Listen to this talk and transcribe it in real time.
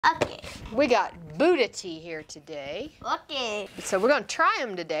We got Buddha tea here today. Okay. So we're going to try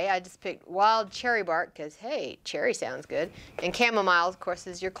them today. I just picked wild cherry bark because, hey, cherry sounds good. And chamomile, of course,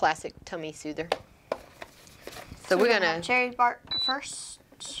 is your classic tummy soother. So we're going to... cherry bark first.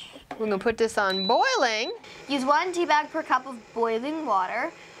 We're going to put this on boiling. Use 1 tea bag per cup of boiling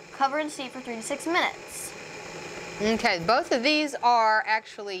water. Cover and steep for 3 to 6 minutes. Okay, both of these are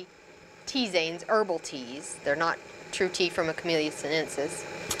actually tisanes, herbal teas. They're not true tea from a Camellia sinensis.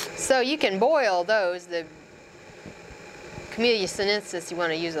 So you can boil those. The Camellia sinensis, you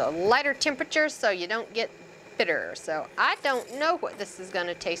want to use a lighter temperature so you don't get bitter. So I don't know what this is going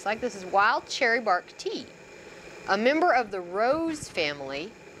to taste like. This is wild cherry bark tea. A member of the rose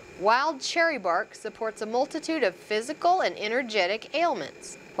family, wild cherry bark supports a multitude of physical and energetic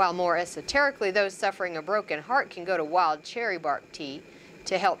ailments. While more esoterically, those suffering a broken heart can go to wild cherry bark tea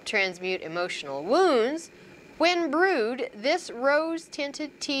to help transmute emotional wounds. When brewed, this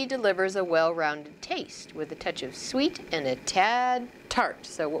rose-tinted tea delivers a well-rounded taste with a touch of sweet and a tad tart.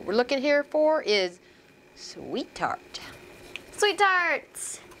 So what we're looking here for is sweet tart. Sweet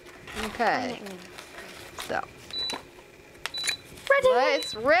tarts. Okay. So. Ready.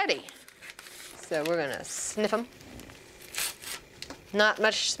 It's ready. So we're gonna sniff them. Not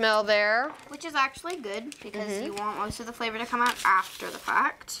much smell there. Which is actually good because you want most of the flavor to come out after the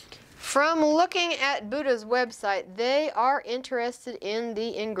fact. From looking at Buddha's website, they are interested in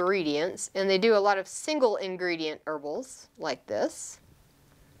the ingredients, and they do a lot of single ingredient herbals like this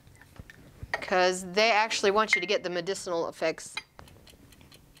because they actually want you to get the medicinal effects.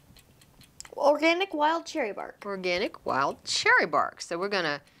 Organic wild cherry bark. Organic wild cherry bark. So we're going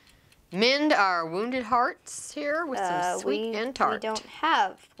to mend our wounded hearts here with some sweet and tart. We don't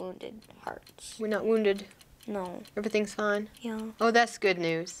have wounded hearts. We're not wounded? No. Everything's fine? Yeah. Oh, that's good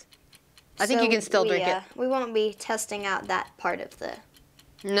news. I think you can still drink it. We won't be testing out that part of the...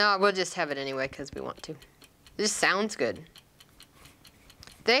 No, we'll just have it anyway because we want to. This sounds good.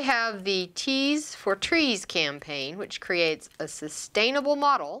 They have the Teas for Trees campaign, which creates a sustainable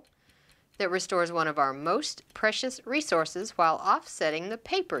model that restores one of our most precious resources while offsetting the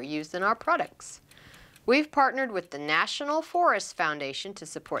paper used in our products. We've partnered with the National Forest Foundation to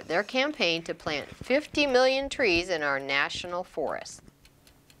support their campaign to plant 50 million trees in our national forests.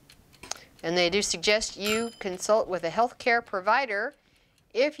 And they do suggest you consult with a healthcare provider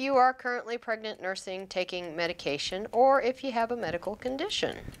if you are currently pregnant, nursing, taking medication, or if you have a medical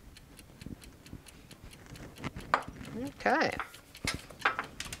condition. Okay.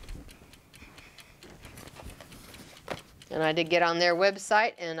 And I did get on their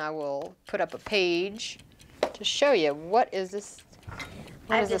website, and I will put up a page to show you what is this.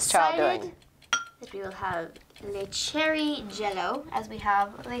 What is this child doing? That we will have le cherry jello as we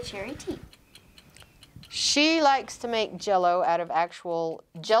have le cherry tea. She likes to make jello out of actual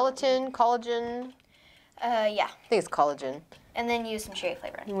gelatin, collagen. Yeah. I think it's collagen. And then use some cherry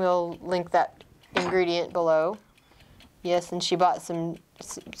flavor. We'll link that ingredient below. Yes, and she bought some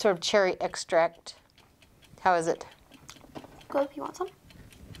sort of cherry extract. How is it? Good. You want some?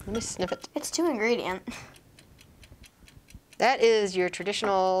 Let me sniff it. It's 2 ingredient. That is your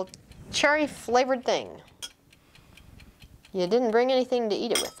traditional cherry flavored thing. You didn't bring anything to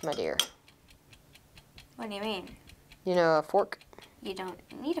eat it with, my dear. What do you mean? You know, a fork? You don't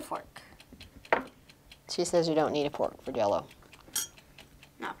need a fork. She says you don't need a fork for jello.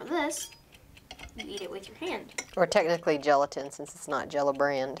 Not for this. You eat it with your hand. Or technically gelatin, since it's not Jello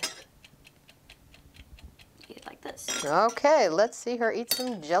brand. Eat it like this. Okay, let's see her eat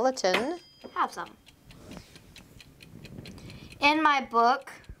some gelatin. Have some. In my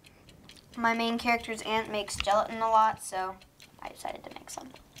book, my main character's aunt makes gelatin a lot, so I decided to make some.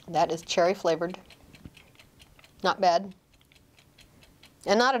 That is cherry flavored. Not bad.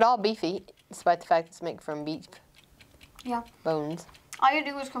 And not at all beefy, despite the fact it's made from beef bones. All you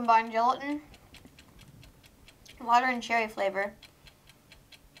do is combine gelatin, water, and cherry flavor.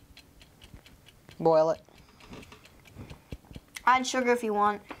 Boil it. Add sugar if you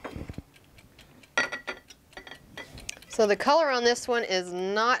want. So the color on this one is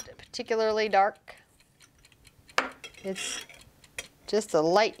not particularly dark. It's just a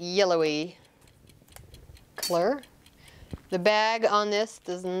light yellowy color. The bag on this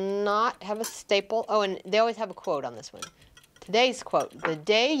does not have a staple. Oh, and they always have a quote on this one. Today's quote: "The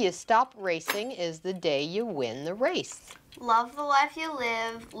day you stop racing is the day you win the race." Love the life you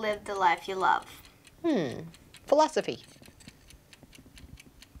live the life you love. Philosophy.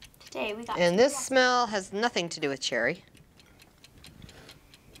 Today we got. And this smell has nothing to do with cherry.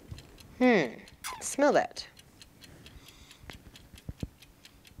 Smell that.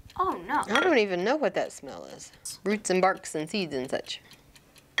 Oh no. I don't even know what that smell is. Roots and barks and seeds and such.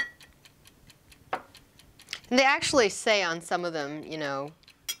 And they actually say on some of them, you know,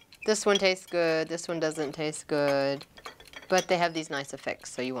 this one tastes good, this one doesn't taste good, but they have these nice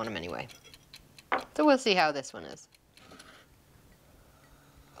effects, so you want them anyway. So we'll see how this one is.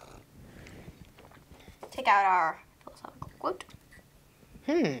 Take out our philosophical quote.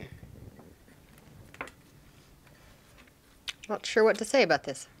 Not sure what to say about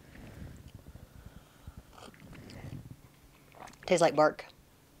this. Tastes like bark.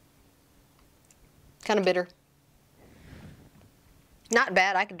 Kind of bitter. Not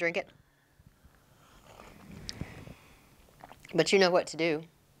bad, I could drink it. But you know what to do.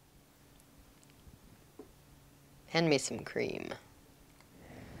 Hand me some cream.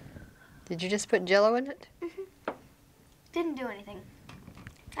 Did you just put Jello in it? Didn't do anything.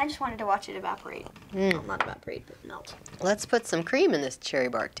 I just wanted to watch it evaporate. Well, not evaporate, but melt. Let's put some cream in this cherry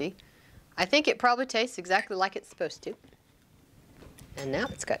bark tea. I think it probably tastes exactly like it's supposed to. And now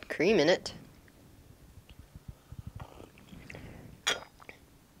it's got cream in it.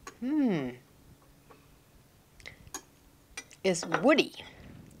 It's woody.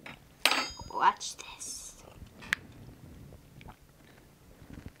 Watch this.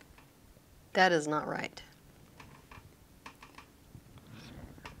 That is not right.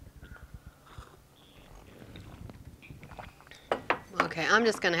 Okay, I'm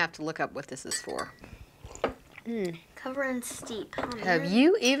just going to have to look up what this is for. Cover and steep. Have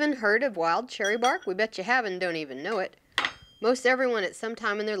you even heard of wild cherry bark? We bet you have and don't even know it. Most everyone at some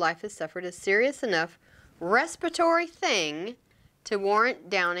time in their life has suffered a serious enough respiratory thing to warrant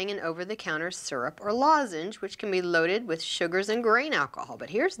downing an over-the-counter syrup or lozenge, which can be loaded with sugars and grain alcohol. But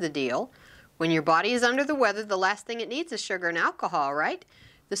here's the deal. When your body is under the weather, the last thing it needs is sugar and alcohol, right?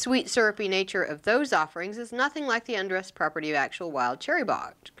 The sweet, syrupy nature of those offerings is nothing like the undressed property of actual wild cherry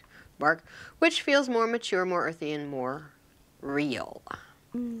bark, which feels more mature, more earthy, and more real.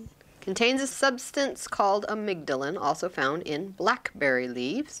 Contains a substance called amygdalin, also found in blackberry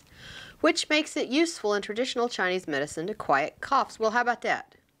leaves, which makes it useful in traditional Chinese medicine to quiet coughs. Well, how about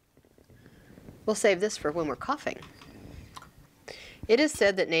that? We'll save this for when we're coughing. It is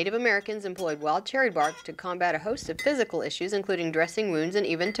said that Native Americans employed wild cherry bark to combat a host of physical issues, including dressing wounds and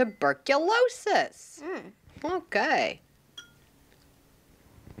even tuberculosis. Okay.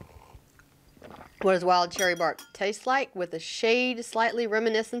 What does wild cherry bark taste like? With a shade slightly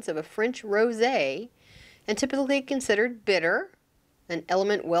reminiscent of a French rosé, and typically considered bitter, an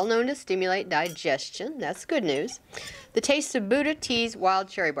element well known to stimulate digestion. That's good news. The taste of Buddha tea's wild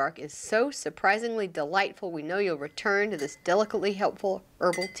cherry bark is so surprisingly delightful, we know you'll return to this delicately helpful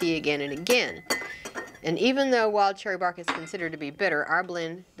herbal tea again and again. And even though wild cherry bark is considered to be bitter, our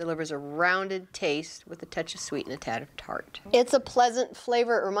blend delivers a rounded taste with a touch of sweet and a tad of tart. It's a pleasant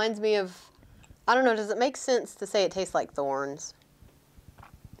flavor. It reminds me of, I don't know, does it make sense to say it tastes like thorns?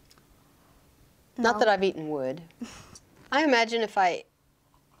 No. Not that I've eaten wood. I imagine if I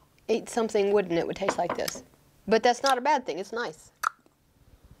ate something wooden, it would taste like this. But that's not a bad thing. It's nice.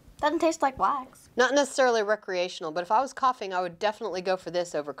 Doesn't taste like wax. Not necessarily recreational, but if I was coughing, I would definitely go for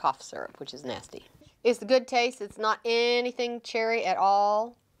this over cough syrup, which is nasty. It's a good taste. It's not anything cherry at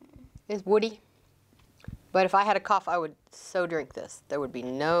all. It's woody. But if I had a cough, I would so drink this. There would be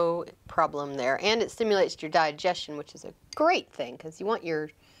no problem there. And it stimulates your digestion, which is a great thing because you want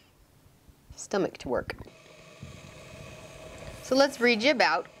your stomach to work. So let's read you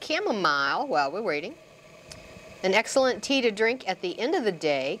about chamomile while we're waiting. An excellent tea to drink at the end of the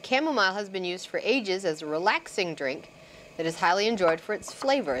day, chamomile has been used for ages as a relaxing drink that is highly enjoyed for its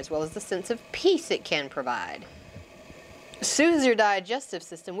flavor as well as the sense of peace it can provide. Soothes your digestive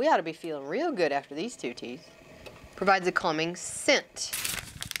system. We ought to be feeling real good after these two teas. Provides a calming scent.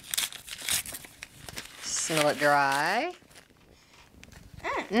 Smell it dry.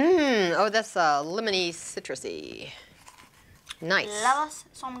 Oh, that's lemony citrusy. Nice. Love us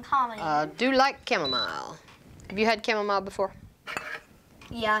some chamomile. Do like chamomile. Have you had chamomile before?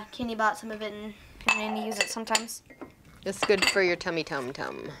 Yeah, Kenny bought some of it and I need to use it sometimes. It's good for your tummy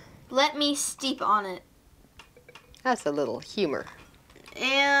tum-tum. Let me steep on it. That's a little humor.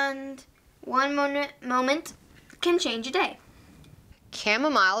 And one moment can change a day.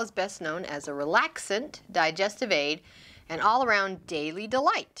 Chamomile is best known as a relaxant, digestive aid, and all-around daily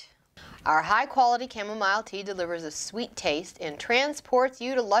delight. Our high-quality chamomile tea delivers a sweet taste and transports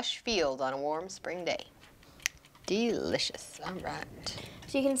you to lush fields on a warm spring day. Delicious. All right.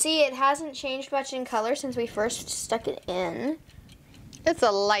 So you can see it hasn't changed much in color since we first stuck it in. It's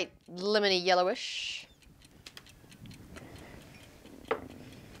a light lemony yellowish.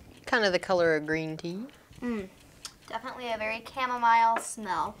 Kind of the color of green tea. Definitely a very chamomile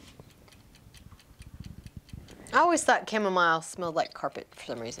smell. I always thought chamomile smelled like carpet for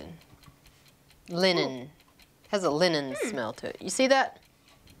some reason. Linen. Has a linen smell to it. You see that?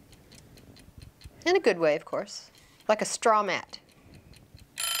 In a good way, of course. Like a straw mat.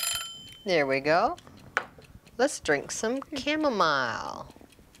 There we go. Let's drink some chamomile.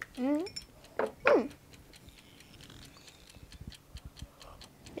 What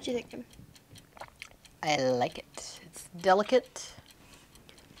do you think, Kim? I like it. It's delicate,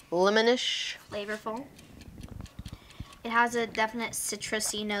 lemonish. Flavorful. It has a definite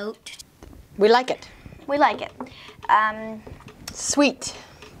citrusy note. We like it. We like it. Sweet.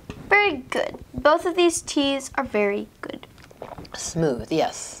 Very good. Both of these teas are very good. Smooth,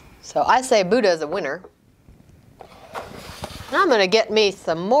 yes. So I say Buddha's a winner. And I'm going to get me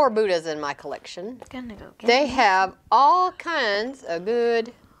some more Buddhas in my collection. Gonna go get They have all kinds of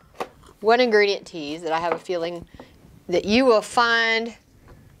good one ingredient teas that I have a feeling that you will find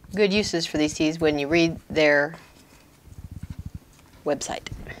good uses for these teas when you read their website,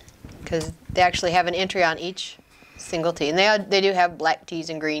 because they actually have an entry on each single tea, and they do have black teas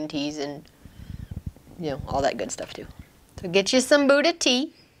and green teas and all that good stuff too. So get you some Buddha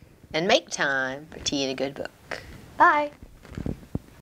tea and make time for tea and a good book. Bye.